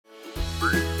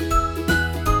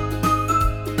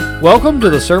Welcome to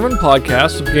the Sermon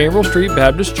Podcast of Gambriel Street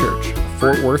Baptist Church,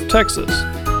 Fort Worth, Texas.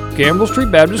 Gambriel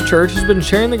Street Baptist Church has been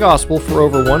sharing the gospel for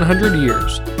over 100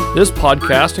 years. This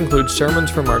podcast includes sermons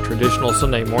from our traditional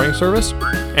Sunday morning service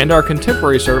and our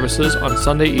contemporary services on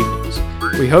Sunday evenings.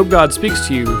 We hope God speaks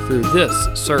to you through this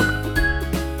sermon.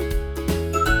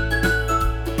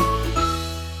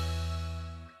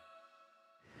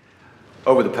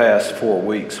 Over the past 4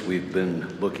 weeks, we've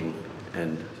been looking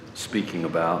and speaking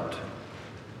about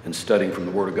and studying from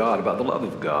the Word of God about the love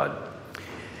of God.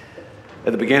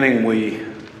 At the beginning, we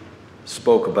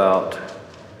spoke about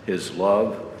His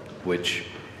love, which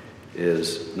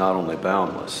is not only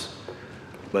boundless,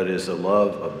 but is a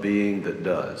love of being that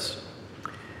does.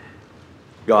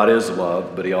 God is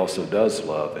love, but He also does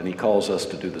love, and He calls us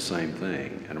to do the same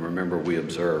thing. And remember, we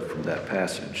observed from that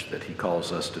passage that He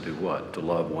calls us to do what? To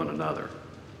love one another.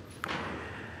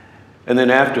 And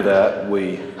then after that,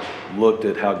 we looked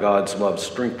at how God's love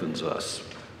strengthens us.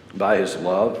 By His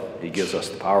love, He gives us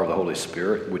the power of the Holy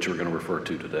Spirit, which we're going to refer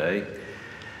to today.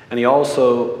 And He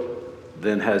also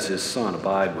then has His Son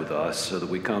abide with us so that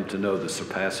we come to know the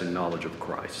surpassing knowledge of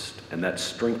Christ. And that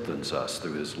strengthens us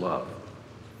through His love.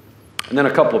 And then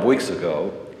a couple of weeks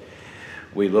ago,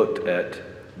 we looked at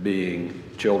being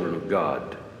children of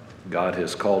God. God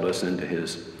has called us into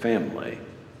His family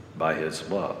by His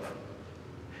love.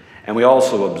 And we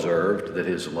also observed that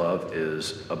His love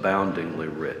is aboundingly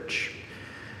rich.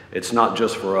 It's not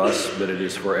just for us, but it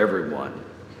is for everyone.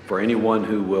 For anyone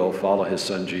who will follow His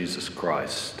Son, Jesus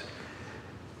Christ,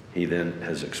 He then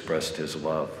has expressed His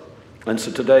love. And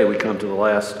so today we come to the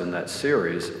last in that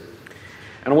series,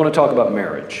 and I want to talk about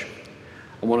marriage.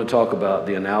 I want to talk about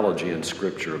the analogy in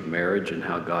Scripture of marriage and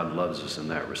how God loves us in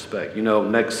that respect. You know,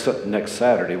 next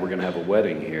Saturday we're going to have a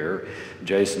wedding here.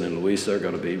 Jason and Louisa are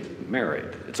going to be married.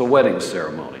 It's a wedding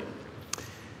ceremony.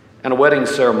 And a wedding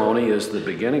ceremony is the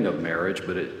beginning of marriage,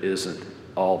 but it isn't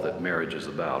all that marriage is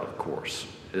about, of course.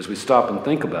 As we stop and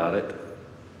think about it,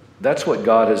 that's what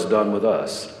God has done with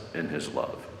us in His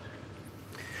love.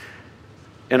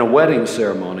 In a wedding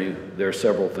ceremony, there are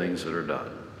several things that are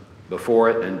done. Before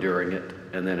it and during it,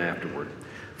 and then afterward.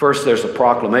 First, there's a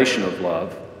proclamation of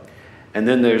love, and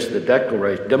then there's the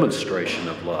demonstration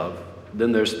of love,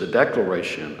 then there's the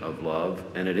declaration of love,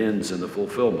 and it ends in the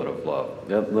fulfillment of love.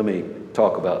 Now, let me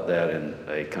talk about that in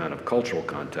a kind of cultural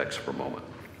context for a moment.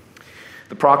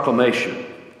 The proclamation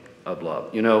of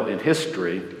love. You know, in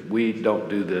history, we don't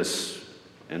do this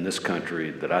in this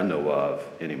country that I know of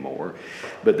anymore,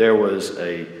 but there was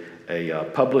a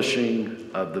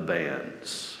publishing of the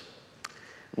banns.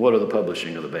 What are the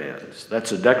publishing of the banns?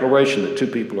 That's a declaration that two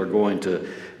people are going to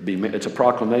be married. It's a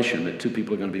proclamation that two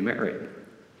people are going to be married.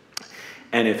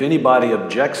 And if anybody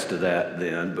objects to that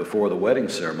then, before the wedding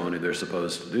ceremony, they're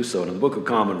supposed to do so. And in the Book of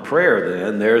Common Prayer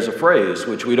then, there's a phrase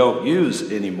which we don't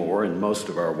use anymore in most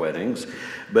of our weddings,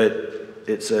 but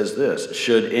it says this: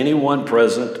 should anyone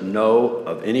present know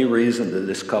of any reason that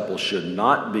this couple should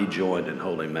not be joined in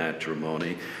holy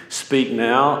matrimony, speak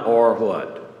now or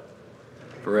what?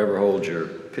 Forever hold your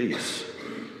peace.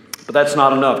 But that's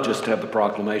not enough just to have the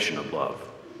proclamation of love.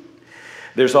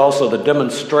 There's also the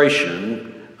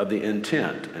demonstration of the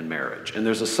intent in marriage, and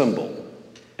there's a symbol.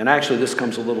 And actually this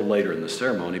comes a little later in the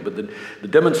ceremony, but the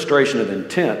demonstration of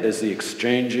intent is the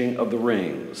exchanging of the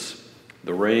rings.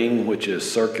 The ring, which is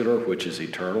circular, which is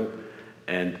eternal,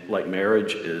 and like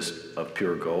marriage is of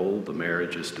pure gold, the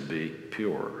marriage is to be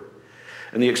pure.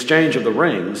 And the exchange of the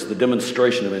rings, the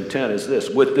demonstration of intent is this: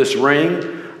 with this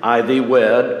ring I thee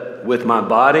wed, with my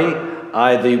body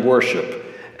I thee worship,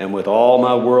 and with all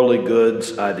my worldly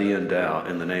goods I thee endow,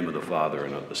 in the name of the Father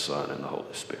and of the Son and the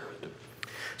Holy Spirit.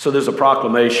 So there's a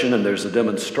proclamation and there's a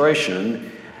demonstration,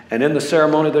 and in the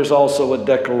ceremony there's also a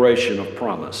declaration of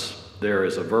promise. There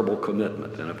is a verbal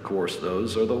commitment, and of course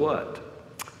those are the what?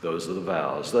 Those are the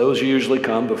vows. Those usually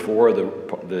come before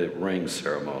the ring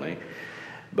ceremony.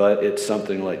 But it's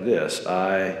something like this: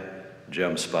 I,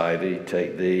 Jem Spivey,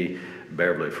 take thee,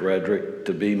 Beverly Frederick,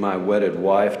 to be my wedded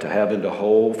wife, to have and to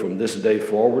hold from this day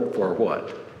forward for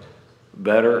what?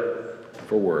 Better,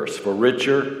 for worse. For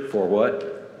richer, for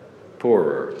what?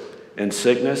 Poorer. In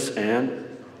sickness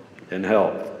and in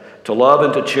health. To love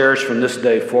and to cherish from this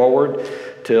day forward,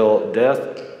 till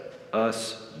death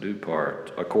us do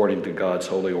part, according to God's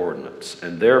holy ordinance.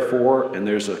 And therefore, and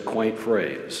there's a quaint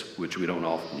phrase, which we don't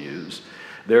often use,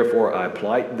 therefore I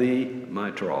plight thee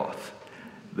my troth.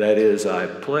 That is, I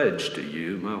pledge to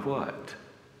you my what?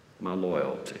 My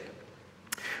loyalty.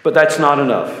 But that's not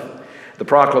enough. The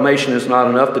proclamation is not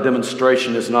enough, the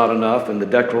demonstration is not enough, and the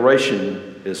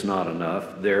declaration is not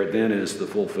enough. There then is the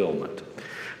fulfillment.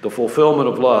 The fulfillment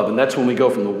of love. And that's when we go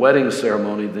from the wedding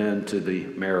ceremony then to the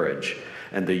marriage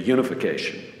and the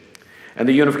unification. And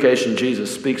the unification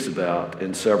Jesus speaks about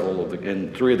in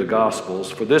three of the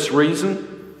Gospels. For this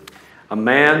reason, a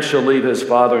man shall leave his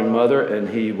father and mother, and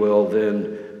he will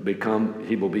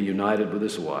be united with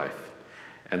his wife,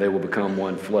 and they will become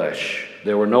one flesh.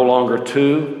 They were no longer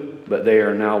two, but they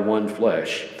are now one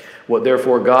flesh. What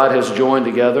therefore God has joined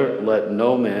together, let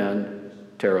no man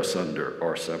tear asunder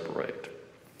or separate.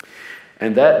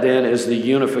 And that then is the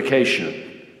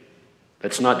unification.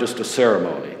 It's not just a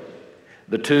ceremony.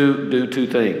 The two do two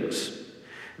things.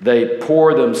 They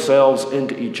pour themselves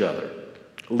into each other,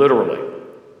 literally,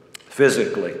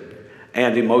 physically,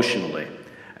 and emotionally,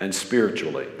 and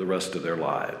spiritually, the rest of their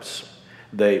lives.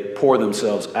 They pour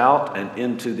themselves out and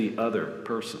into the other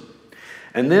person.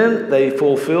 And then they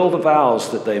fulfill the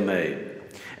vows that they made.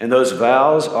 And those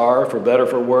vows are, for better,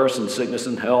 for worse, in sickness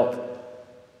and health,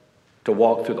 to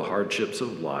walk through the hardships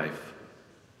of life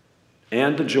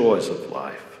and the joys of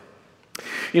life.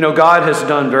 You know, God has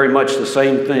done very much the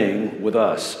same thing with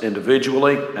us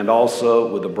individually and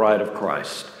also with the bride of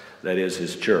Christ, that is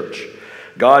his church.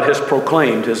 God has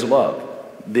proclaimed his love,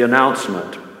 the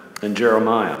announcement in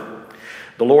Jeremiah.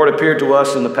 The Lord appeared to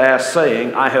us in the past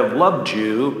saying, I have loved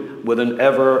you with an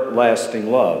everlasting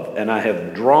love, and I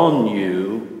have drawn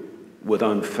you with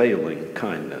unfailing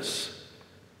kindness.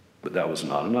 But that was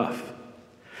not enough.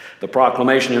 The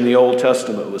proclamation in the Old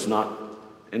Testament was not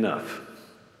enough.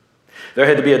 There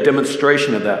had to be a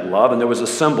demonstration of that love, and there was a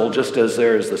symbol, just as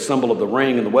there is the symbol of the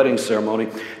ring in the wedding ceremony,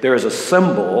 there is a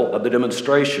symbol of the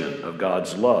demonstration of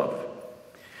God's love.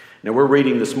 Now, we're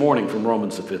reading this morning from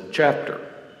Romans, the 5th chapter.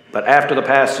 But after the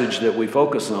passage that we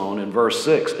focus on in verse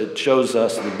 6, it shows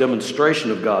us the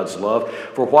demonstration of God's love.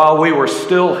 For while we were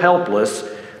still helpless,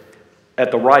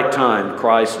 at the right time,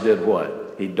 Christ did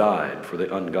what? He died for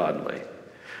the ungodly.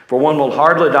 For one will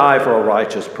hardly die for a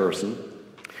righteous person,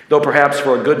 though perhaps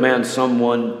for a good man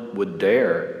someone would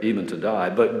dare even to die.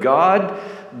 But God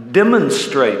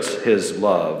demonstrates his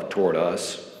love toward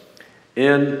us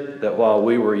in that while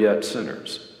we were yet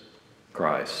sinners,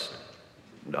 Christ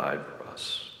died for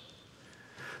us.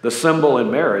 The symbol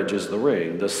in marriage is the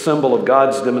ring. The symbol of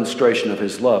God's demonstration of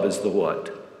his love is the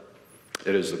what?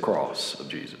 It is the cross of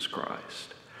Jesus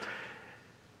Christ.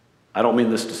 I don't mean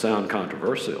this to sound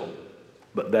controversial,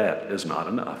 but that is not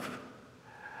enough.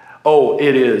 Oh,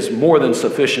 it is more than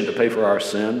sufficient to pay for our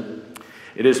sin.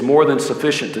 It is more than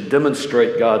sufficient to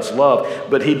demonstrate God's love,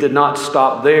 but he did not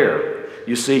stop there.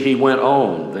 You see, he went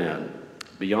on then,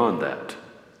 beyond that.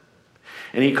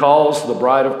 And he calls the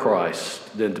bride of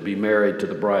Christ then to be married to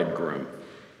the bridegroom.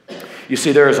 You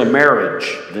see, there is a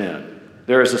marriage then.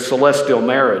 There is a celestial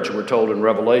marriage, we're told in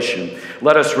Revelation.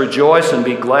 Let us rejoice and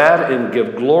be glad and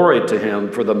give glory to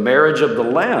him, for the marriage of the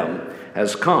Lamb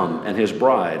has come, and his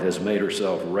bride has made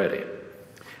herself ready.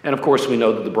 And of course, we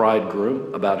know that the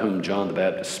bridegroom, about whom John the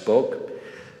Baptist spoke,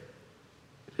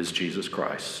 is Jesus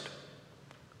Christ,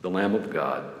 the Lamb of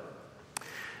God.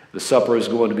 The supper is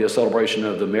going to be a celebration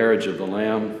of the marriage of the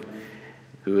Lamb,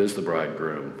 who is the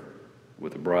bridegroom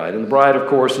with the bride. And the bride, of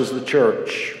course, is the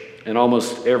church. In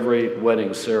almost every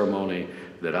wedding ceremony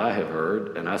that I have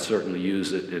heard, and I certainly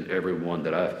use it in every one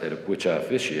at which I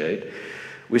officiate,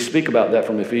 we speak about that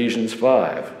from Ephesians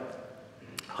 5.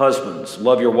 Husbands,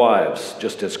 love your wives,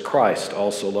 just as Christ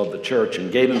also loved the church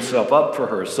and gave himself up for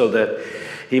her, so that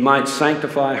he might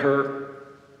sanctify her,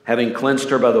 having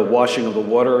cleansed her by the washing of the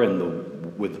water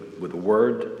and with the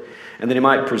word, and that he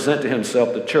might present to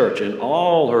himself the church in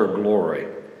all her glory,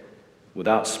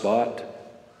 without spot,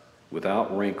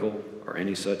 without wrinkle, or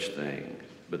any such thing,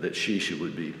 but that she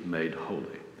would be made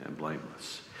holy and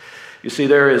blameless. You see,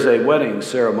 there is a wedding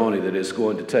ceremony that is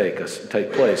going to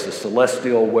take place, a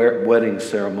celestial wedding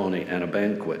ceremony and a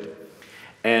banquet.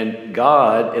 And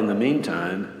God, in the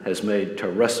meantime, has made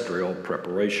terrestrial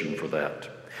preparation for that.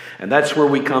 And that's where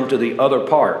we come to the other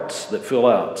parts that fill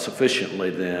out sufficiently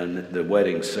then the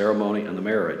wedding ceremony and the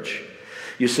marriage.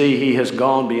 You see, he has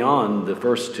gone beyond the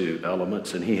first two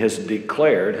elements, and he has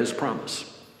declared his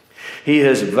promise. He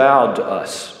has vowed to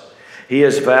us. He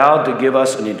has vowed to give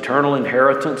us an eternal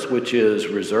inheritance which is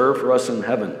reserved for us in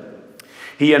heaven.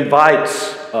 He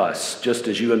invites us, just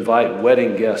as you invite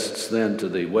wedding guests then to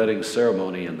the wedding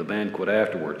ceremony and the banquet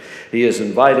afterward. He has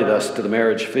invited us to the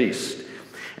marriage feast.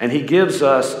 And he gives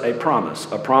us a promise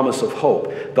of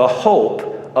hope, the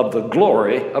hope of the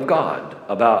glory of God,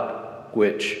 about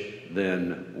which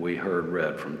then we heard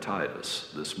read from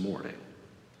Titus this morning.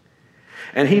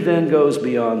 And he then goes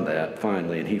beyond that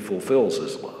finally, and he fulfills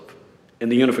his love in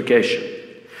the unification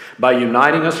by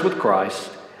uniting us with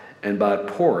Christ and by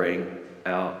pouring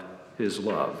out his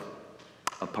love.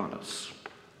 upon us.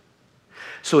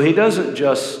 So he doesn't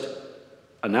just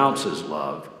announce his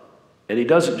love, and he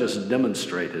doesn't just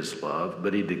demonstrate his love,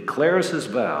 but he declares his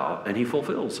vow and he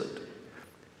fulfills it.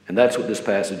 And that's what this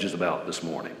passage is about this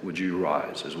morning. Would you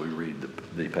rise as we read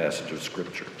the passage of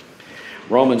Scripture?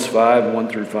 Romans 5, 1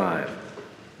 through 5.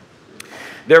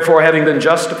 Therefore, having been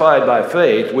justified by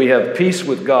faith, we have peace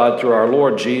with God through our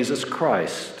Lord Jesus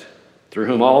Christ, through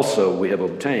whom also we have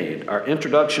obtained our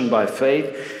introduction by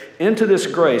faith into this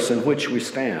grace in which we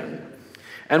stand.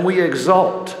 And we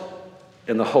exult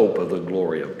in the hope of the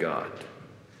glory of God.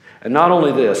 And not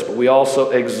only this, but we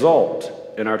also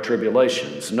exult in our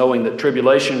tribulations, knowing that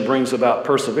tribulation brings about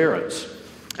perseverance,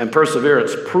 and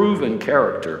perseverance proven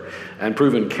character, and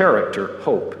proven character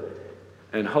hope.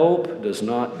 And hope does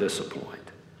not disappoint,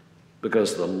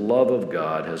 because the love of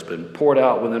God has been poured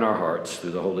out within our hearts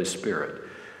through the Holy Spirit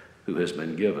who has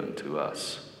been given to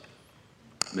us.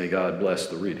 May God bless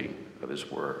the reading of his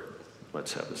word.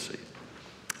 Let's have a seat.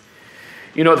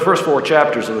 You know, the first 4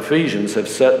 chapters of Ephesians have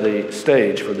set the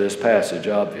stage for this passage,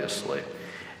 obviously.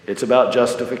 It's about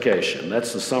justification.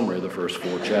 That's the summary of the first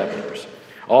 4 chapters.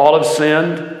 All have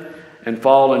sinned and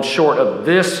fallen short of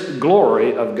this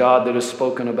glory of God that is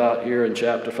spoken about here in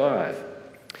chapter 5.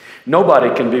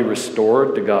 Nobody can be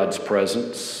restored to God's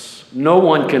presence. No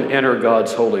one can enter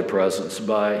God's holy presence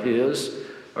by his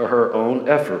or her own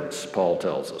efforts, Paul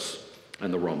tells us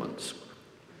in the Romans.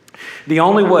 The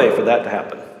only way for that to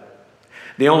happen,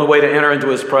 the only way to enter into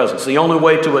his presence, the only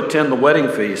way to attend the wedding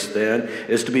feast then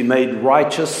is to be made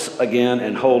righteous again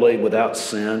and holy without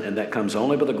sin, and that comes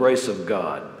only by the grace of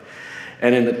God.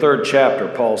 And in the 3rd chapter,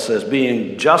 Paul says,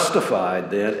 being justified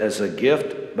then as a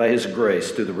gift by his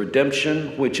grace through the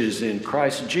redemption which is in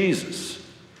Christ Jesus,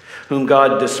 whom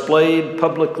God displayed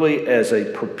publicly as a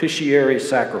propitiatory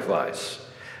sacrifice,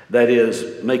 that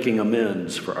is, making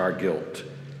amends for our guilt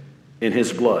in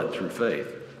his blood through faith.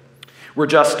 We're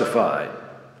justified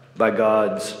by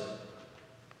God's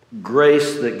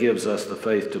grace that gives us the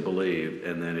faith to believe,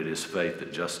 and then it is faith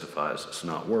that justifies us,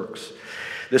 not works.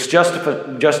 This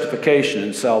justification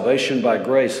and salvation by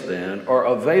grace, then, are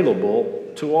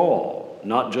available to all,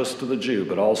 not just to the Jew,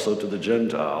 but also to the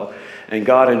Gentile. And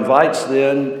God invites,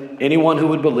 then, anyone who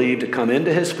would believe to come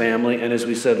into his family, and as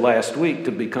we said last week,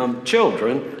 to become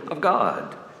children of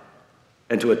God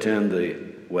and to attend the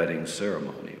wedding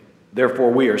ceremony.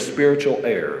 Therefore, we are spiritual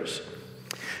heirs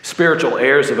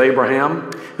of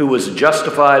Abraham, who was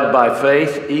justified by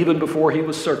faith even before he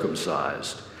was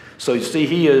circumcised. So you see,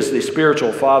 he is the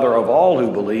spiritual father of all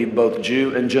who believe, both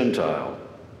Jew and Gentile.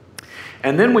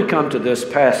 And then we come to this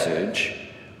passage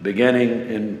beginning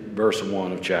in verse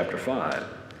 1 of chapter 5.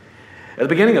 At the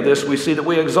beginning of this, we see that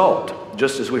we exalt,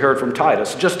 just as we heard from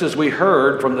Titus, just as we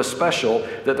heard from the special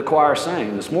that the choir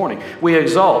sang this morning. We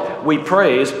exalt, we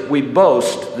praise, we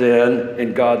boast then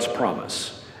in God's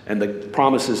promise. And the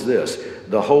promise is this,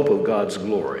 the hope of God's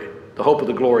glory, the hope of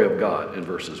the glory of God in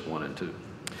verses 1 and 2.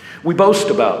 We boast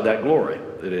about that glory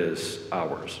that is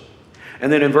ours.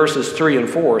 And then in verses 3 and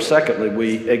 4, secondly,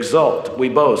 we exult, we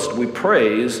boast, we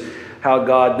praise how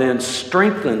God then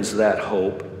strengthens that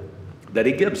hope that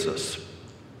he gives us.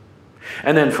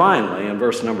 And then finally, in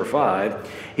verse number 5,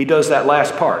 he does that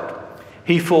last part.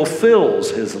 He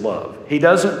fulfills his love. He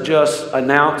doesn't just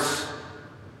announce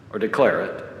or declare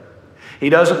it. He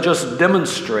doesn't just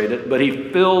demonstrate it, but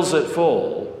he fills it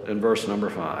full in verse number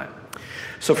 5.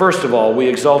 So first of all, we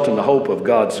exult in the hope of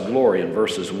God's glory in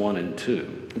verses 1 and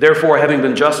 2. Therefore, having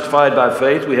been justified by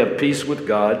faith, we have peace with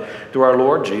God through our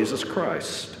Lord Jesus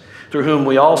Christ, through whom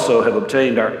we also have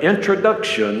obtained our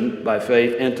introduction by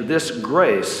faith into this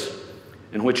grace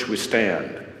in which we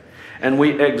stand. And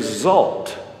we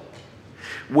exult,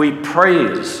 we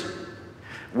praise,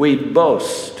 we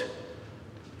boast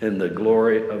in the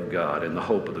glory of God, in the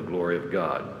hope of the glory of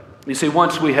God. You see,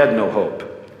 once we had no hope.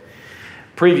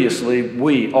 Previously,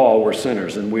 we all were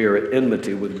sinners and we are at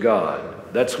enmity with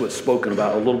God. That's what's spoken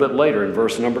about a little bit later in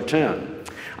verse number 10.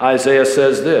 Isaiah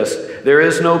says this, there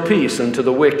is no peace unto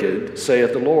the wicked,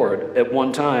 saith the Lord. At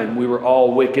one time, we were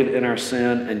all wicked in our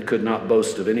sin and could not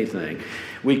boast of anything.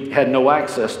 We had no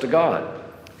access to God.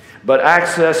 But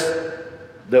access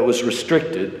that was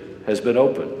restricted has been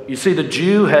opened. You see, the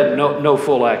Jew had no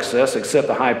full access except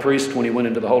the high priest when he went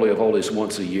into the Holy of Holies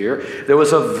once a year. There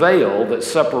was a veil that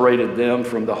separated them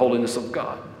from the holiness of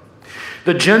God.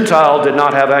 The Gentile did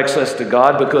not have access to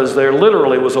God because there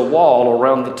literally was a wall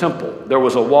around the temple. There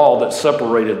was a wall that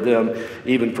separated them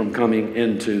even from coming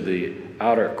into the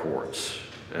outer courts,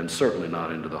 and certainly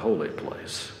not into the holy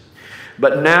place.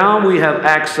 But now we have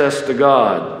access to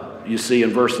God, you see in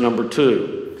verse number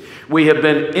 2. We have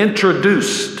been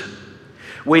introduced.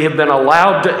 We have been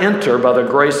allowed to enter by the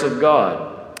grace of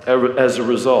God as a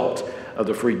result of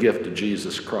the free gift of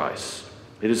Jesus Christ.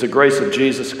 It is the grace of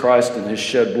Jesus Christ and his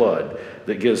shed blood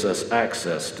that gives us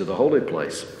access to the holy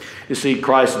place. You see,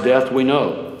 Christ's death, we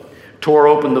know, tore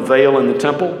open the veil in the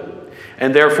temple,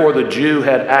 and therefore the Jew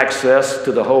had access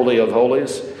to the Holy of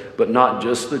Holies, but not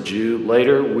just the Jew.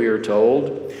 Later, we are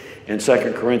told in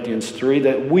 2 Corinthians 3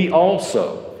 that we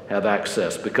also have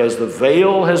access because the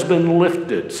veil has been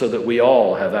lifted so that we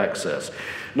all have access.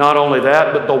 Not only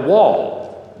that, but the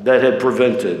wall that had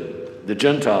prevented the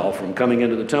Gentile from coming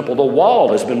into the temple, the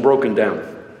wall has been broken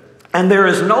down. And there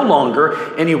is no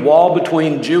longer any wall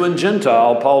between Jew and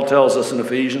Gentile, Paul tells us in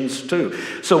Ephesians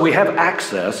 2. So we have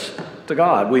access to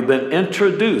God. We've been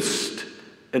introduced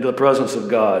into the presence of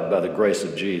God by the grace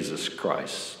of Jesus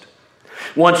Christ.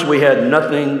 Once we had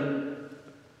nothing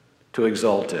to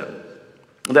exalt in.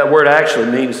 That word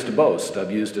actually means to boast.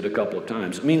 I've used it a couple of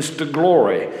times. It means to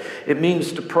glory. It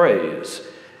means to praise,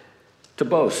 to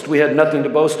boast. We had nothing to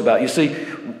boast about. You see,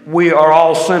 we are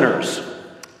all sinners,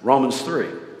 Romans 3.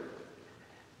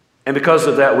 And because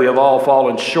of that, we have all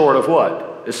fallen short of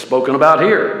what is spoken about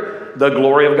here, the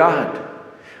glory of God.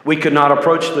 We could not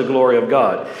approach the glory of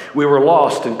God. We were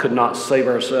lost and could not save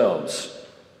ourselves,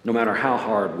 no matter how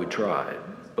hard we tried.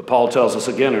 But Paul tells us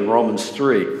again in Romans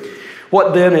 3,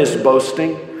 what then is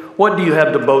boasting? What do you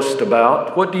have to boast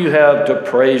about? What do you have to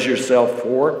praise yourself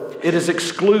for? It is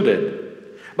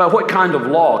excluded. By what kind of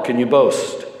law can you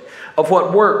boast? Of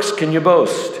what works can you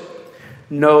boast?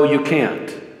 No, you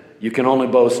can't. You can only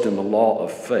boast in the law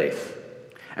of faith.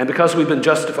 And because we've been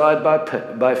justified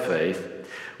by faith,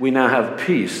 we now have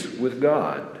peace with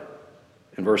God.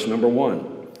 In verse number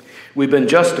 1, we've been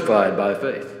justified by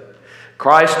faith.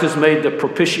 Christ has made the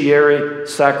propitiatory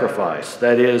sacrifice.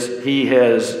 That is, he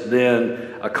has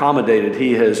then accommodated,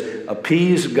 he has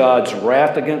appeased God's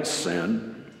wrath against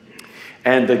sin,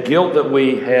 and the guilt that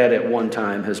we had at one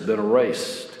time has been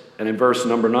erased. And in verse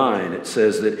number 9, it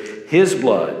says that his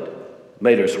blood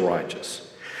made us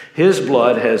righteous. His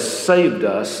blood has saved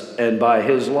us, and by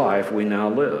his life we now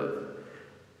live.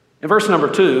 In verse number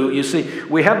 2, you see,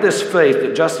 we have this faith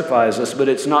that justifies us, but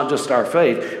it's not just our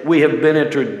faith. We have been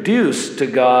introduced to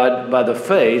God by the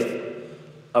faith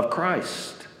of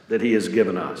Christ that he has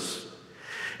given us.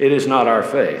 It is not our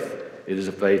faith. It is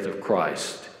the faith of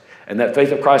Christ. And that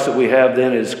faith of Christ that we have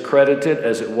then is credited,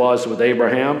 as it was with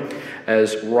Abraham,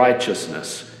 as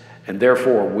righteousness. And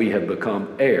therefore, we have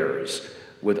become heirs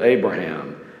with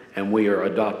Abraham, and we are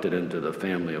adopted into the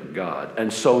family of God.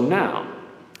 And so now,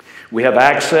 we have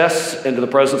access into the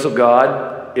presence of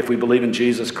God if we believe in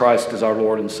Jesus Christ as our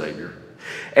Lord and Savior.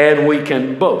 And we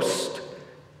can boast.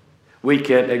 We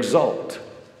can exult.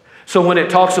 So when it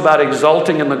talks about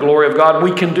exulting in the glory of God,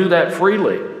 we can do that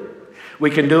freely.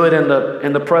 We can do it in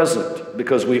the present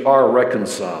because we are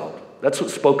reconciled. That's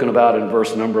what's spoken about in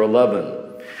verse number 11.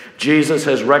 Jesus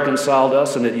has reconciled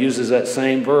us, and it uses that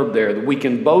same verb there. That we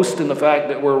can boast in the fact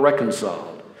that we're reconciled.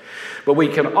 But we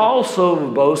can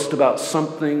also boast about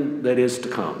something that is to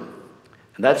come.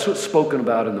 And that's what's spoken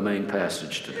about in the main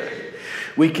passage today.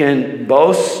 We can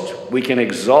boast, we can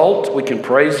exalt, we can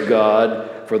praise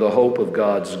God for the hope of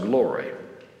God's glory.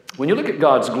 When you look at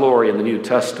God's glory in the New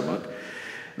Testament,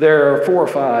 there are 4 or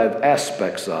 5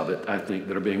 aspects of it, I think,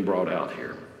 that are being brought out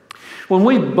here. When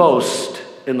we boast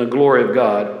in the glory of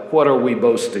God, what are we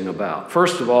boasting about?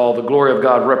 First of all, the glory of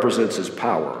God represents his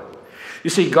power. You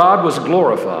see, God was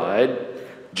glorified,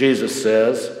 Jesus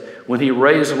says, when he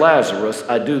raised Lazarus.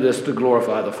 I do this to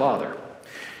glorify the Father.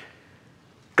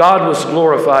 God was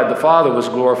glorified, the Father was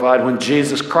glorified when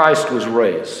Jesus Christ was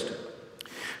raised.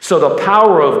 So the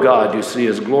power of God, you see,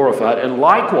 is glorified. And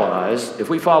likewise, if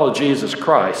we follow Jesus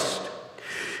Christ,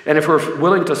 and if we're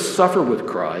willing to suffer with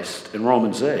Christ, in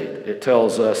Romans 8, it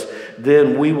tells us,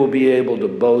 then we will be able to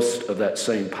boast of that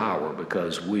same power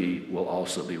because we will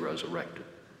also be resurrected.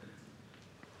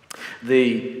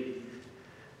 The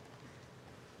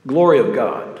glory of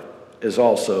God is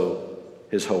also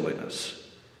his holiness.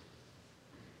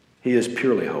 He is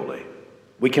purely holy.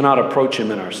 We cannot approach him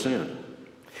in our sin.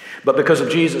 But because of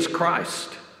Jesus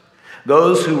Christ,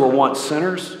 those who were once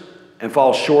sinners and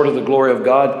fall short of the glory of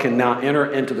God can now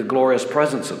enter into the glorious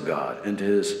presence of God, into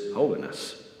his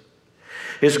holiness.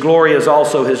 His glory is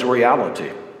also his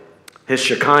reality, his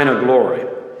Shekinah glory,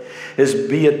 his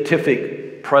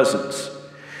beatific presence.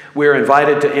 We are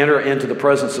invited to enter into the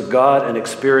presence of God and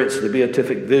experience the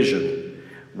beatific vision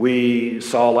we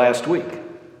saw last week.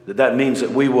 That means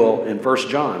that we will, in 1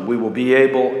 John, we will be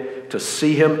able to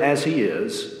see him as he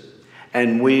is,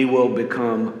 and we will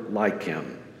become like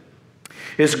him.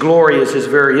 His glory is his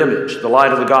very image, the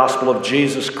light of the gospel of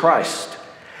Jesus Christ.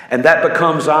 And that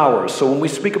becomes ours. So when we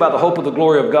speak about the hope of the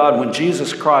glory of God, when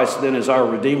Jesus Christ then is our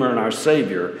Redeemer and our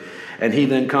Savior, and he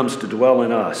then comes to dwell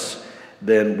in us,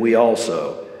 then we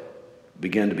also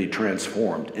begin to be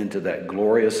transformed into that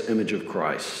glorious image of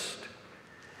Christ.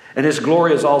 And his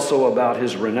glory is also about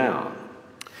his renown,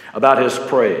 about his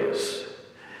praise.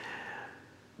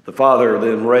 The Father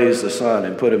then raised the Son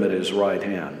and put him at his right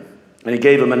hand. And he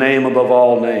gave him a name above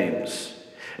all names.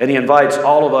 And he invites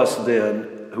all of us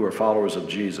then who are followers of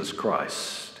Jesus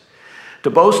Christ to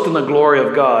boast in the glory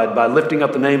of God by lifting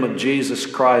up the name of Jesus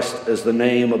Christ as the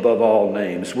name above all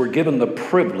names. We're given the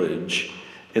privilege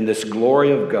in this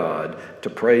glory of God to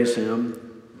praise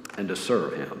him and to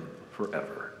serve him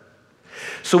forever.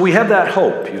 So we have that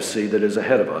hope, you see, that is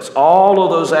ahead of us. All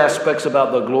of those aspects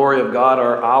about the glory of God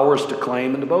are ours to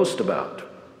claim and to boast about.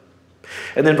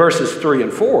 And then verses 3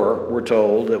 and 4, we're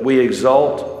told that we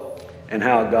exult in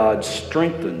how God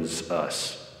strengthens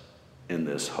us in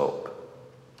this hope.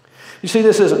 You see,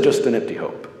 this isn't just an empty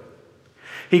hope.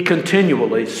 He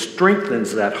continually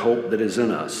strengthens that hope that is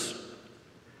in us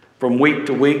from week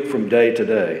to week, from day to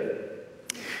day.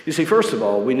 You see, first of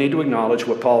all, we need to acknowledge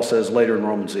what Paul says later in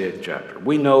Romans the 8th chapter.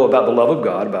 We know about the love of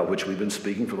God, about which we've been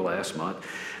speaking for the last month,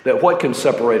 that what can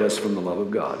separate us from the love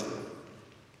of God?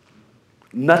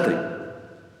 Nothing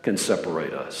can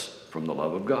separate us from the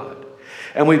love of God.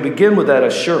 And we begin with that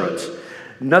assurance.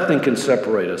 Nothing can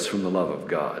separate us from the love of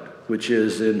God, which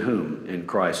is in whom? In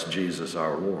Christ Jesus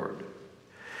our Lord.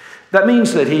 That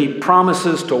means that he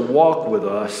promises to walk with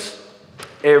us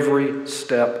every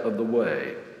step of the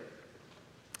way.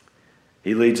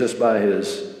 He leads us by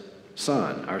his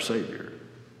Son, our Savior.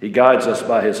 He guides us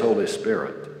by his Holy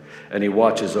Spirit, and he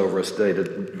watches over us day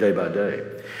by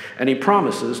day. And he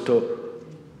promises to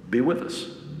be with us.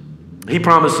 He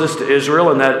promised this to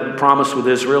Israel, and that promise with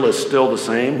Israel is still the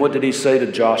same. What did he say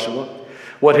to Joshua?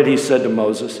 What had he said to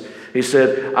Moses? He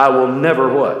said, I will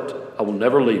never what? I will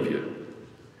never leave you.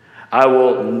 I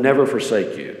will never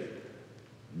forsake you.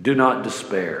 Do not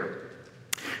despair.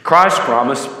 Christ's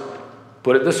promise,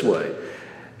 put it this way.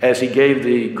 As he gave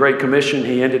the Great Commission,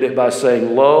 he ended it by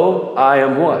saying, Lo, I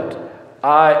am what?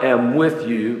 I am with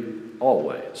you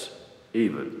always,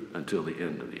 even until the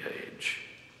end of the age.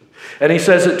 And he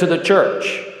says it to the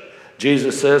church.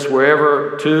 Jesus says,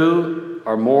 wherever two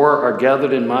or more are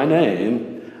gathered in my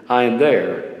name, I am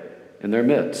there in their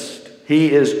midst.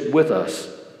 He is with us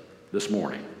this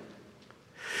morning.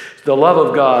 The love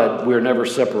of God, we're never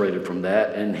separated from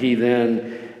that, and he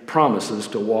then promises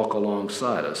to walk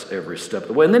alongside us every step of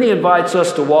the way. And then he invites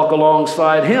us to walk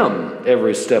alongside him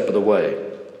every step of the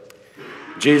way.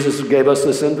 Jesus gave us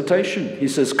this invitation. He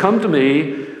says, come to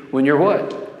me when you're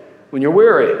what? When you're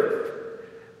weary,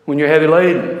 when you're heavy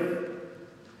laden.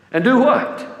 And do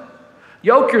what?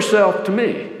 Yoke yourself to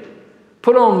me.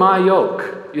 Put on my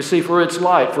yoke. You see, for it's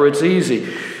light, for it's easy.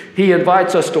 He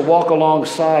invites us to walk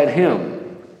alongside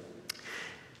him.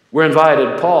 We're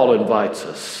invited, Paul invites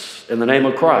us, in the name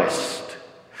of Christ,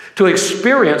 to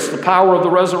experience the power of the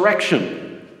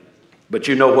resurrection. But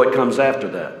you know what comes after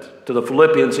that. To the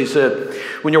Philippians, he said,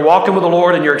 when you're walking with the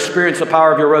Lord and you're experiencing the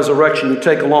power of your resurrection, you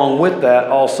take along with that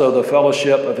also the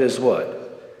fellowship of his what?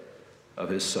 Of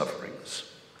his sufferings.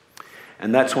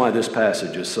 And that's why this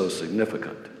passage is so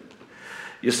significant.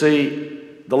 You see,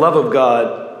 the love of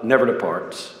God never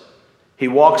departs. He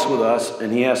walks with us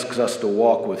and he asks us to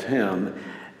walk with him.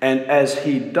 And as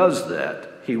he does that,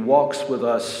 he walks with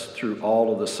us through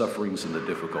all of the sufferings and the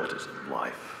difficulties of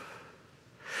life.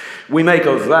 We make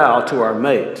a vow to our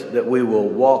mate that we will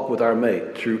walk with our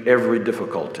mate through every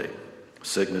difficulty,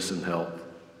 sickness and health,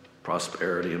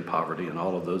 prosperity and poverty, and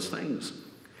all of those things.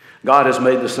 God has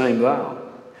made the same vow.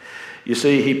 You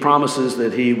see, he promises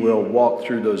that he will walk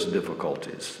through those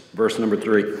difficulties. Verse number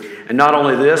 3. And not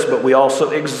only this, but we also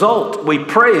exult, we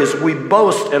praise, we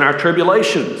boast in our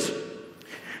tribulations,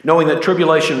 knowing that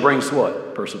tribulation brings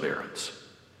what? Perseverance.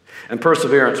 And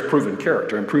perseverance, proven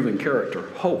character, and proven character,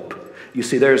 hope. You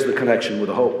see, there's the connection with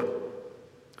the hope.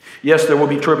 Yes, there will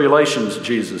be tribulations,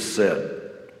 Jesus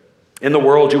said. In the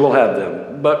world you will have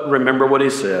them. But remember what he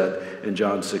said in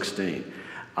John 16.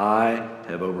 I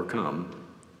have overcome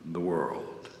the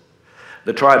world.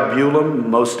 The tribulum,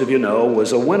 most of you know,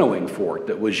 was a winnowing fork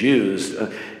that was used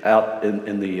out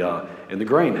in the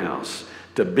grain house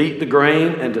to beat the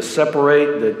grain and to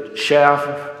separate the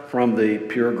chaff from the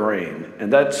pure grain.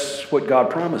 And that's what God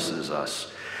promises us.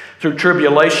 Through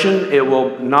tribulation, it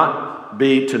will not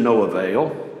be to no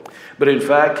avail, but in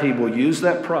fact, he will use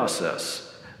that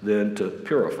process then to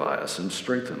purify us and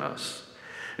strengthen us.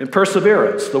 And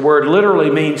perseverance, the word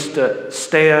literally means to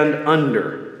stand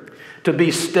under, to be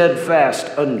steadfast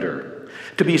under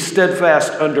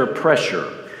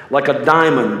pressure, Like a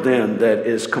diamond then that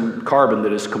is carbon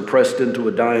that is compressed into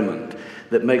a diamond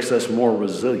that makes us more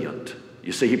resilient.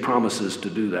 You see, he promises to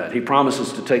do that. He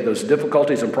promises to take those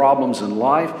difficulties and problems in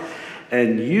life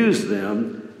and use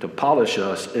them to polish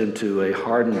us into a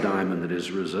hardened diamond that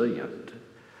is resilient.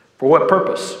 For what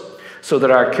purpose? So that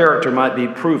our character might be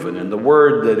proven. And the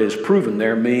word that is proven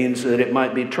there means that it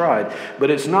might be tried.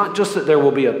 But it's not just that there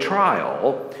will be a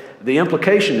trial. The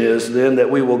implication is then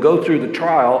that we will go through the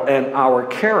trial and our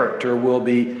character will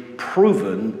be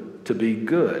proven to be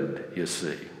good, you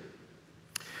see.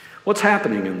 What's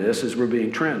happening in this is we're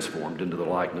being transformed into the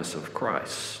likeness of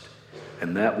Christ,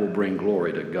 and that will bring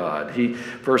glory to God.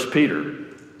 1 Peter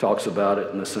talks about it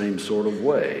in the same sort of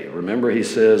way. Remember, he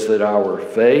says that our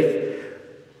faith,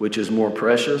 which is more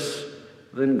precious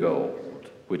than gold,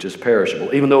 which is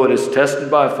perishable, even though it is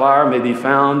tested by fire, may be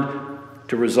found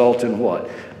to result in what?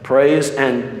 Praise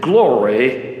and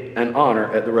glory and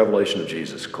honor at the revelation of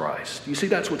Jesus Christ. You see,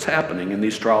 that's what's happening in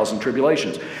these trials and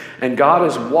tribulations. And God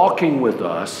is walking with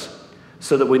us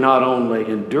so that we not only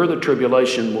endure the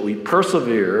tribulation, but we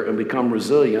persevere and become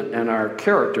resilient, and our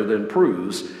character then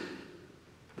proves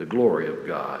the glory of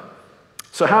God.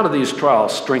 So how do these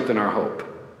trials strengthen our hope?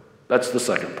 That's the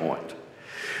second point.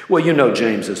 Well, you know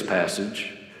James's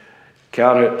passage.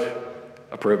 Count it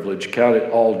a privilege, count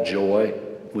it all joy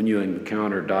when you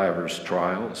encounter divers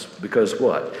trials. Because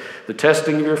what? The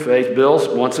testing of your faith builds,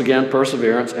 once again,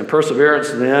 perseverance. And perseverance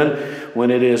then, when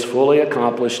it is fully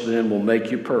accomplished, then will make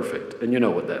you perfect. And you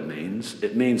know what that means.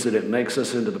 It means that it makes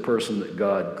us into the person that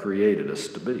God created us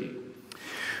to be.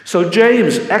 So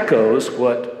James echoes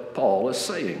what Paul is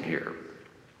saying here.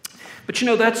 But you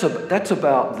know, that's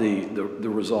about the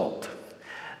result.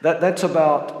 That's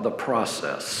about the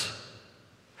process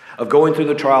of going through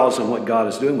the trials and what God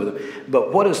is doing with them.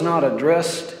 But what is not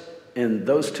addressed in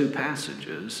those two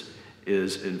passages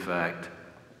is, in fact,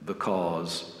 the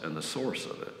cause and the source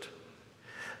of it.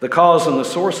 The cause and the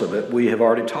source of it we have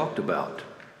already talked about.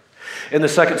 In the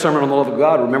second sermon on the love of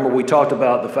God, remember we talked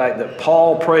about the fact that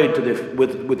Paul prayed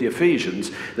with the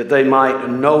Ephesians that they might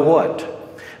know what?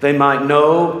 They might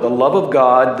know the love of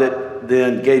God that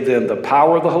then gave them the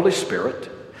power of the Holy Spirit,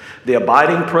 the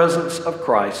abiding presence of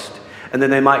Christ, and then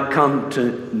they might come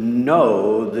to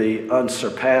know the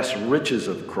unsurpassed riches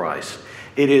of Christ.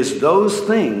 It is those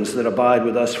things that abide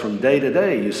with us from day to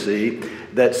day, you see,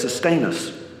 that sustain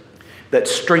us, that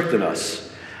strengthen us.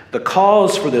 The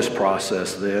cause for this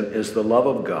process, then, is the love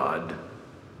of God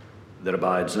that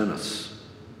abides in us.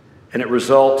 And it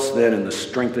results, then, in the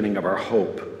strengthening of our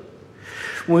hope.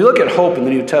 When we look at hope in the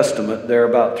New Testament, there are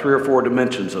about 3 or 4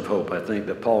 dimensions of hope, I think,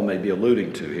 that Paul may be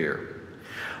alluding to here.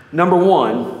 Number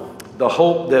one, the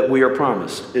hope that we are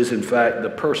promised is, in fact, the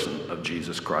person of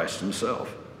Jesus Christ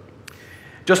himself.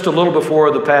 Just a little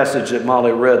before the passage that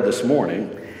Molly read this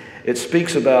morning, it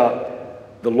speaks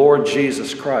about the Lord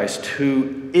Jesus Christ,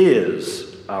 who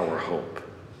is our hope.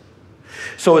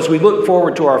 So as we look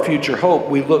forward to our future hope,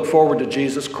 we look forward to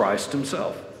Jesus Christ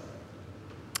himself.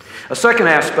 A second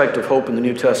aspect of hope in the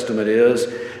New Testament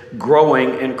is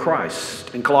growing in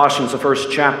Christ. In Colossians, the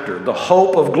first chapter, the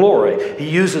hope of glory. He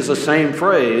uses the same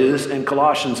phrase in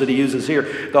Colossians that he uses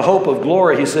here. The hope of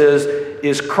glory, he says,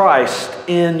 is Christ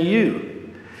in you.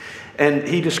 And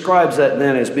he describes that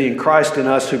then as being Christ in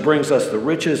us, who brings us the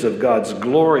riches of God's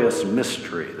glorious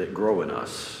mystery that grow in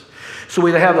us. So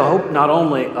we have the hope not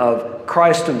only of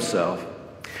Christ himself,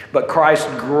 but Christ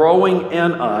growing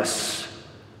in us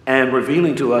and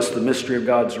revealing to us the mystery of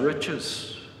God's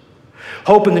riches.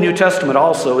 Hope in the New Testament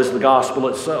also is the gospel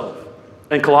itself.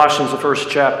 In Colossians, the first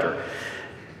chapter,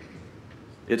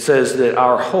 it says that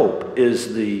our hope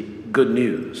is the good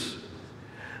news.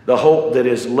 The hope that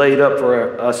is laid up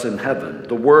for us in heaven.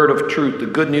 The word of truth, the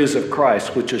good news of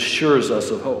Christ, which assures us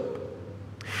of hope.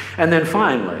 And then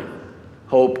finally,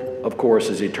 hope, of course,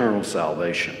 is eternal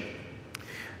salvation.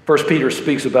 1 Peter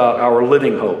speaks about our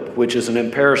living hope, which is an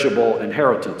imperishable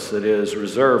inheritance that is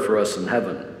reserved for us in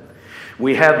heaven.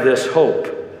 We have this hope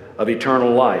of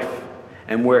eternal life,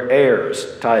 and we're heirs,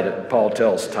 Paul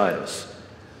tells Titus,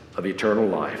 of eternal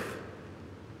life.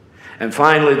 And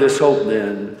finally, this hope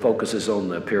then focuses on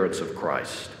the appearance of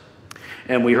Christ.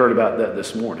 And we heard about that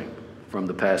this morning from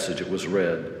the passage that was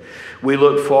read. We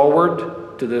look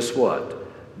forward to this what?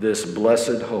 This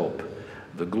blessed hope,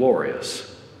 the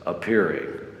glorious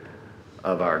appearing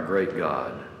of our great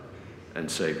God and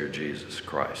Savior Jesus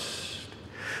Christ.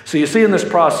 So you see in this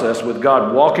process with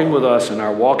God walking with us and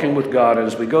our walking with God, and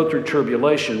as we go through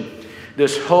tribulation,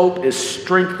 this hope is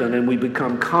strengthened and we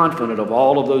become confident of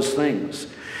all of those things.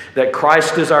 That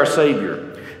Christ is our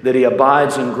Savior, that he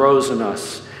abides and grows in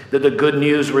us, that the good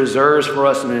news reserves for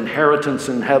us an inheritance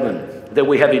in heaven, that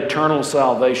we have eternal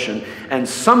salvation, and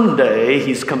someday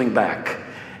he's coming back.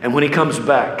 And when he comes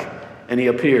back and he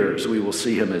appears, we will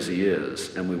see him as he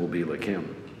is, and we will be like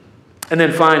him. And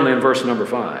then finally, in verse number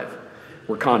 5,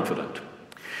 we're confident.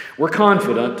 We're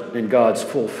confident in God's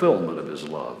fulfillment of his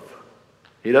love.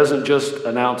 He doesn't just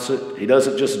announce it. He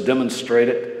doesn't just demonstrate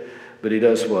it. But he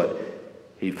does what?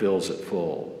 He fills it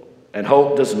full. And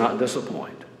hope does not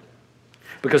disappoint.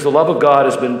 Because the love of God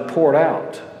has been poured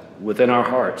out within our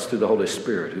hearts through the Holy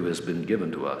Spirit who has been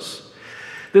given to us.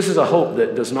 This is a hope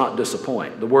that does not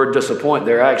disappoint. The word disappoint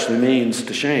there actually means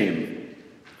to shame.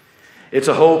 It's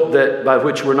a hope that by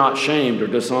which we're not shamed or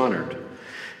dishonored.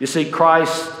 You see,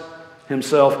 Christ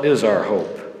himself is our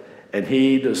hope, and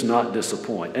he does not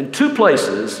disappoint. In 2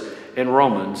 places in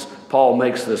Romans, Paul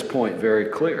makes this point very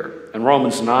clear. In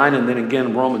Romans 9 and then again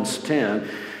in Romans 10,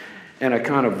 in a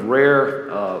kind of rare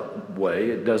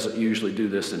way, it doesn't usually do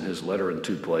this in his letter in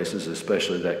 2 places,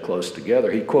 especially that close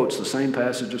together. He quotes the same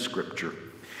passage of Scripture.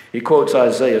 He quotes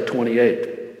Isaiah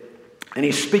 28, and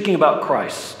he's speaking about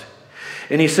Christ.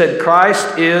 And he said,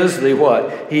 Christ is the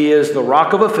what? He is the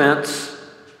rock of offense,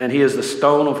 and he is the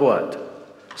stone of what?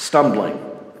 Stumbling.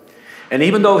 And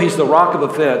even though he's the rock of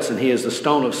offense and he is the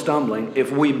stone of stumbling,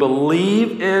 if we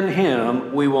believe in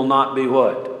him, we will not be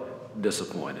what?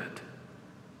 Disappointed.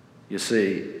 You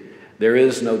see, there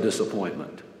is no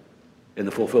disappointment in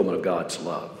the fulfillment of God's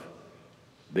love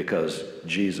because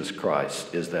Jesus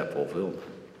Christ is that fulfillment.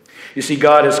 You see,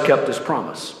 God has kept his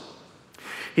promise.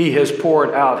 He has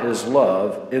poured out his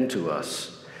love into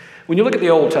us. When you look at the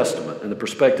Old Testament and the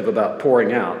perspective about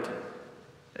pouring out,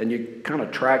 and you kind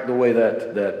of track the way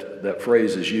that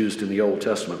phrase is used in the Old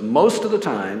Testament, most of the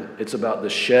time it's about the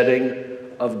shedding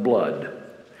of blood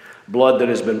that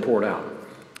has been poured out.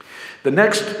 The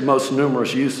next most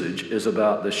numerous usage is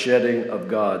about the shedding of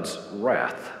God's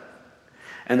wrath.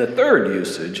 And the third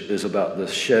usage is about the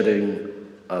shedding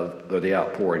of, or the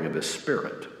outpouring of his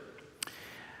Spirit.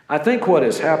 I think what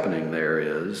is happening there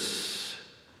is,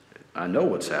 I know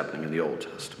what's happening in the Old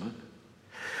Testament.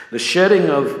 The shedding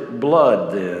of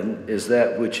blood, then, is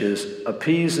that which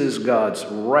appeases God's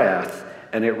wrath,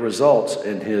 and it results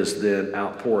in his then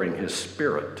outpouring his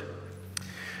Spirit.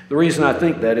 The reason I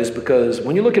think that is because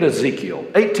when you look at Ezekiel,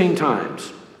 18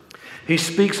 times, he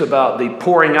speaks about the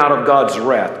pouring out of God's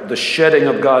wrath, the shedding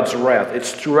of God's wrath.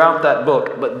 It's throughout that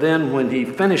book, but then when he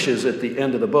finishes at the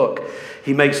end of the book,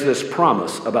 he makes this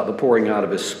promise about the pouring out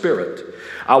of his Spirit.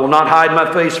 I will not hide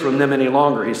my face from them any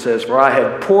longer, he says, for I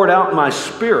have poured out my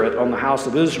Spirit on the house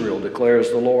of Israel, declares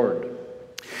the Lord.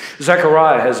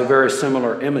 Zechariah has a very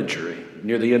similar imagery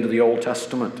near the end of the Old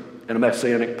Testament in a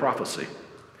messianic prophecy.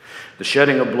 The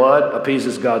shedding of blood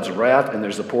appeases God's wrath, and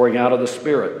there's the pouring out of the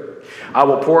Spirit. I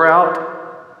will pour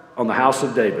out on the house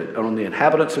of David and on the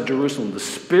inhabitants of Jerusalem the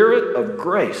Spirit of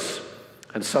grace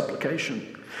and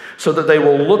supplication, so that they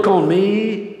will look on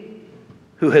me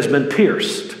who has been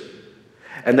pierced,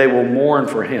 and they will mourn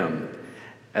for him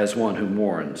as one who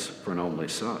mourns for an only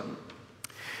son.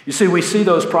 You see, we see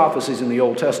those prophecies in the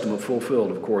Old Testament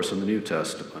fulfilled, of course, in the New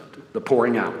Testament, the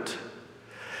pouring out.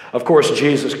 Of course,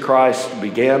 Jesus Christ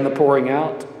began the pouring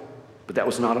out, but that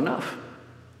was not enough.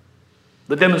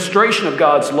 The demonstration of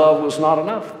God's love was not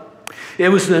enough. It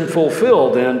was then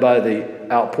fulfilled then by the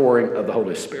outpouring of the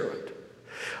Holy Spirit.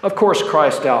 Of course,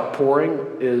 Christ's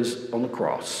outpouring is on the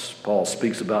cross. Paul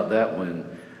speaks about that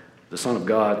when the Son of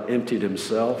God emptied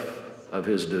himself of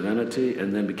his divinity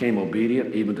and then became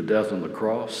obedient even to death on the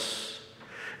cross.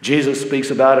 Jesus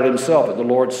speaks about it himself at the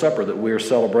Lord's Supper that we are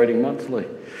celebrating monthly.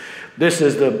 This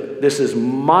is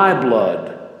my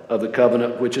blood of the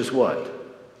covenant, which is what?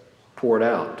 Poured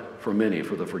out for many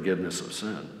for the forgiveness of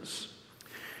sins.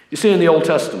 You see, in the Old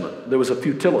Testament, there was a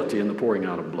futility in the pouring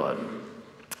out of blood.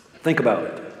 Think about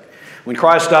it. When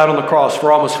Christ died on the cross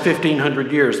for almost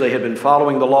 1,500 years, they had been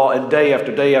following the law, and day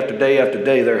after day after day after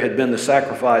day, there had been the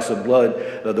sacrifice of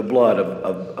the blood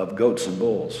of goats and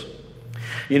bulls.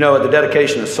 You know, at the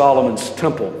dedication of Solomon's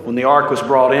temple, when the ark was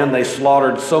brought in, they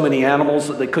slaughtered so many animals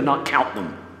that they could not count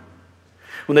them.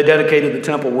 When they dedicated the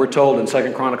temple, we're told in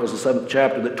 2 Chronicles, the 7th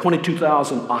chapter, that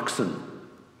 22,000 oxen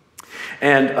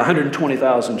and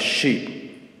 120,000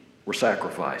 sheep were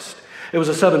sacrificed. It was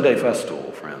a 7-day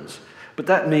festival, friends. But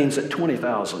that means that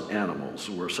 20,000 animals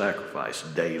were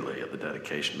sacrificed daily at the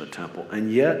dedication of the temple.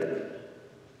 And yet,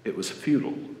 it was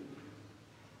futile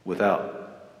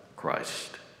without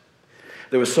Christ.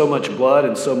 There was so much blood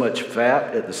and so much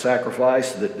fat at the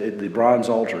sacrifice that the bronze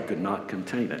altar could not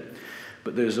contain it.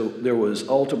 But there was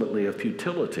ultimately a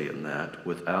futility in that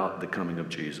without the coming of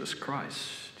Jesus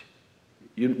Christ.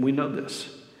 We know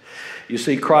this. You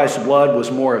see, Christ's blood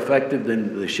was more effective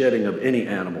than the shedding of any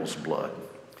animal's blood.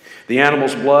 The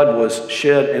animal's blood was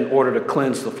shed in order to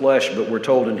cleanse the flesh, but we're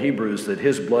told in Hebrews that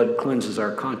his blood cleanses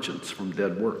our conscience from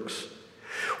dead works.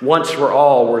 Once for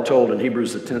all, we're told in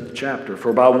Hebrews the 10th chapter,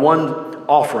 for by one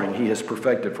offering he has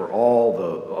perfected for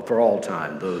all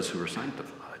time those who are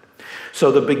sanctified.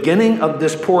 So the beginning of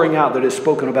this pouring out that is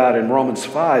spoken about in Romans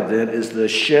 5 then is the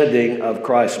shedding of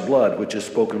Christ's blood, which is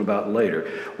spoken about later.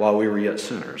 While we were yet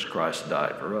sinners, Christ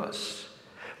died for us.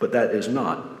 But that is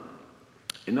not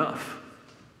enough.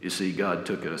 You see, God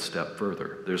took it a step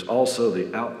further. There's also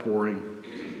the outpouring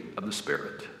of the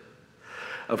Spirit.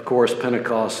 Of course,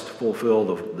 Pentecost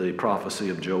fulfilled the prophecy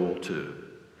of Joel 2.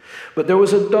 But there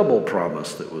was a double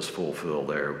promise that was fulfilled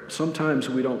there. Sometimes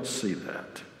we don't see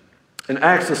that. In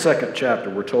Acts, the 2nd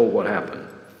chapter, we're told what happened.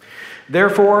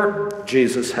 Therefore,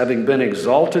 Jesus, having been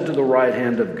exalted to the right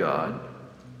hand of God,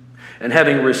 and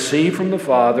having received from the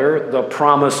Father the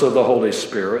promise of the Holy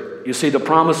Spirit, you see, the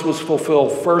promise was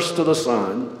fulfilled first to the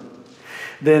Son,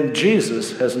 then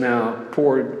Jesus has now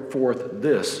poured forth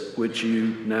this which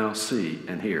you now see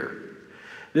and hear.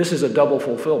 This is a double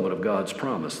fulfillment of God's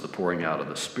promise, the pouring out of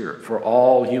the Spirit for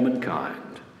all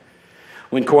humankind.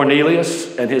 When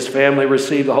Cornelius and his family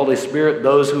received the Holy Spirit,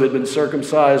 those who had been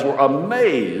circumcised were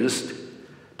amazed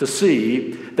to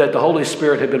see that the Holy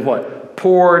Spirit had been what?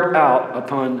 Poured out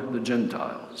upon the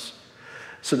Gentiles.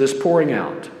 So this pouring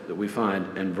out that we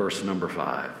find in verse number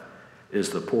 5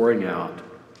 is the pouring out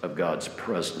of God's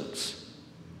presence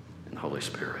in the Holy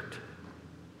Spirit.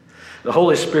 The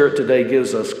Holy Spirit today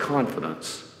gives us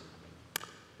confidence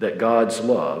that God's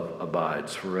love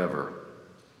abides forever.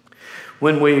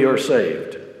 When we are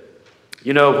saved,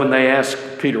 you know, when they asked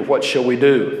Peter, what shall we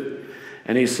do?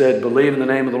 And he said, believe in the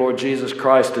name of the Lord Jesus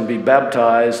Christ and be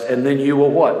baptized, and then you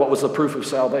will what? What was the proof of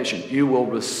salvation? You will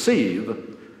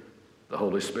receive the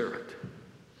Holy Spirit.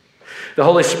 The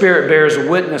Holy Spirit bears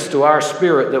witness to our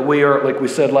spirit that we are, like we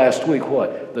said last week,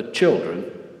 what? The children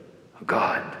of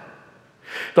God.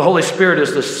 The Holy Spirit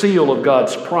is the seal of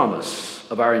God's promise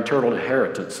of our eternal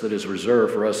inheritance that is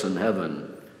reserved for us in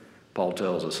heaven, Paul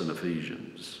tells us in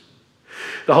Ephesians.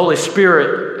 The Holy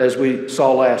Spirit, as we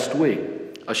saw last week,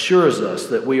 assures us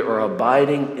that we are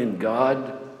abiding in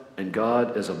God and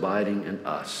God is abiding in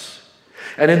us.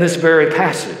 And in this very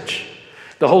passage,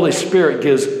 the Holy Spirit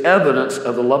gives evidence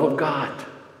of the love of God.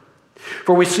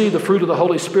 For we see the fruit of the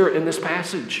Holy Spirit in this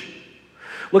passage.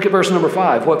 Look at verse number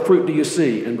 5. What fruit do you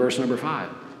see in verse number 5?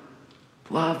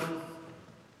 Love.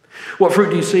 What fruit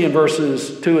do you see in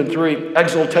verses 2 and 3?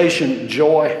 Exultation,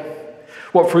 joy.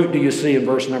 What fruit do you see in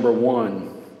verse number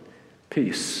 1?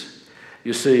 Peace.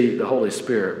 You see, the Holy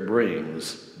Spirit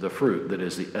brings the fruit that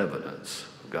is the evidence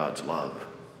of God's love.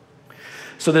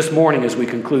 So this morning, as we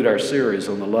conclude our series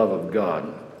on the love of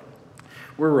God,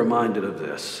 we're reminded of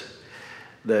this,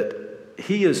 that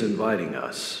He is inviting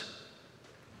us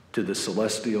to the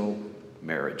celestial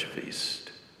marriage feast.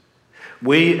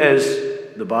 We, as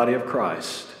the body of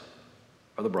Christ,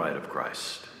 are the bride of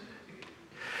Christ.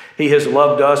 He has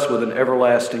loved us with an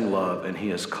everlasting love, and He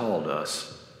has called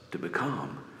us to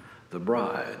become the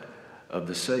bride of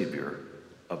the Savior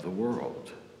of the world.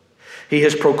 He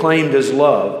has proclaimed His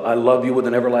love. I love you with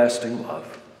an everlasting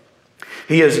love.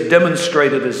 He has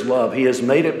demonstrated His love. He has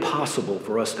made it possible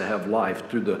for us to have life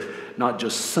through the not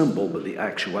just symbol, but the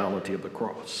actuality of the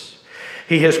cross.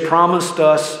 He has promised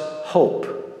us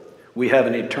hope. We have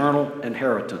an eternal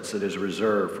inheritance that is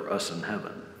reserved for us in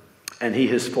heaven. And He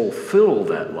has fulfilled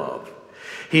that love.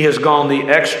 He has gone the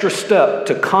extra step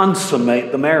to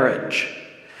consummate the marriage.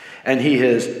 And He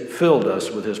has filled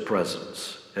us with His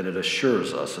presence. And it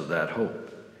assures us of that hope.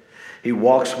 He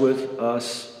walks with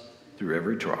us through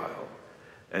every trial.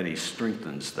 And He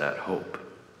strengthens that hope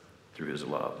through His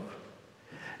love.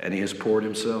 And He has poured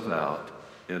Himself out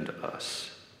into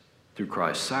us through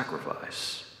Christ's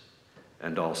sacrifice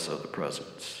and also the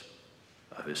presence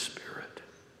of His Spirit.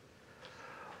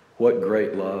 What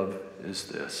great love is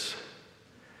this?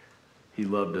 He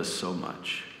loved us so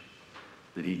much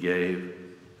that He gave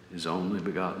His only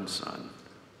begotten Son.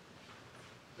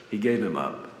 He gave Him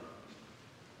up.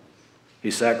 He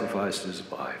sacrificed His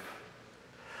life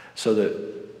so that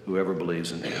whoever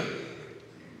believes in Him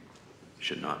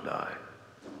should not die,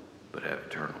 but have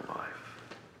eternal life.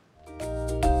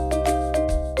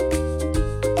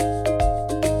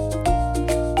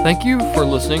 Thank you for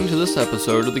listening to this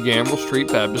episode of the Gambrel Street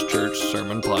Baptist Church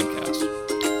Sermon Podcast.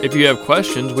 If you have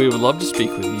questions, we would love to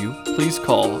speak with you. Please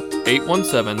call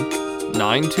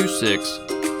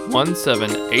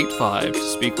 817-926-1785 to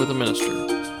speak with a minister.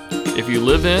 If you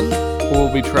live in or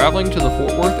will be traveling to the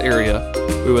Fort Worth area,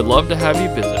 we would love to have you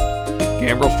visit.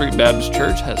 Gambrel Street Baptist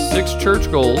Church has 6 church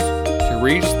goals: to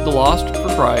reach the lost for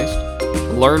Christ,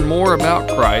 to learn more about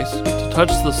Christ, to touch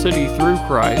the city through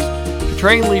Christ, to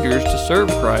train leaders to serve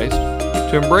Christ,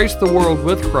 to embrace the world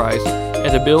with Christ,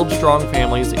 and to build strong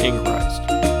families in Christ.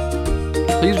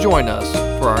 Please join us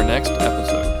for our next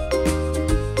episode.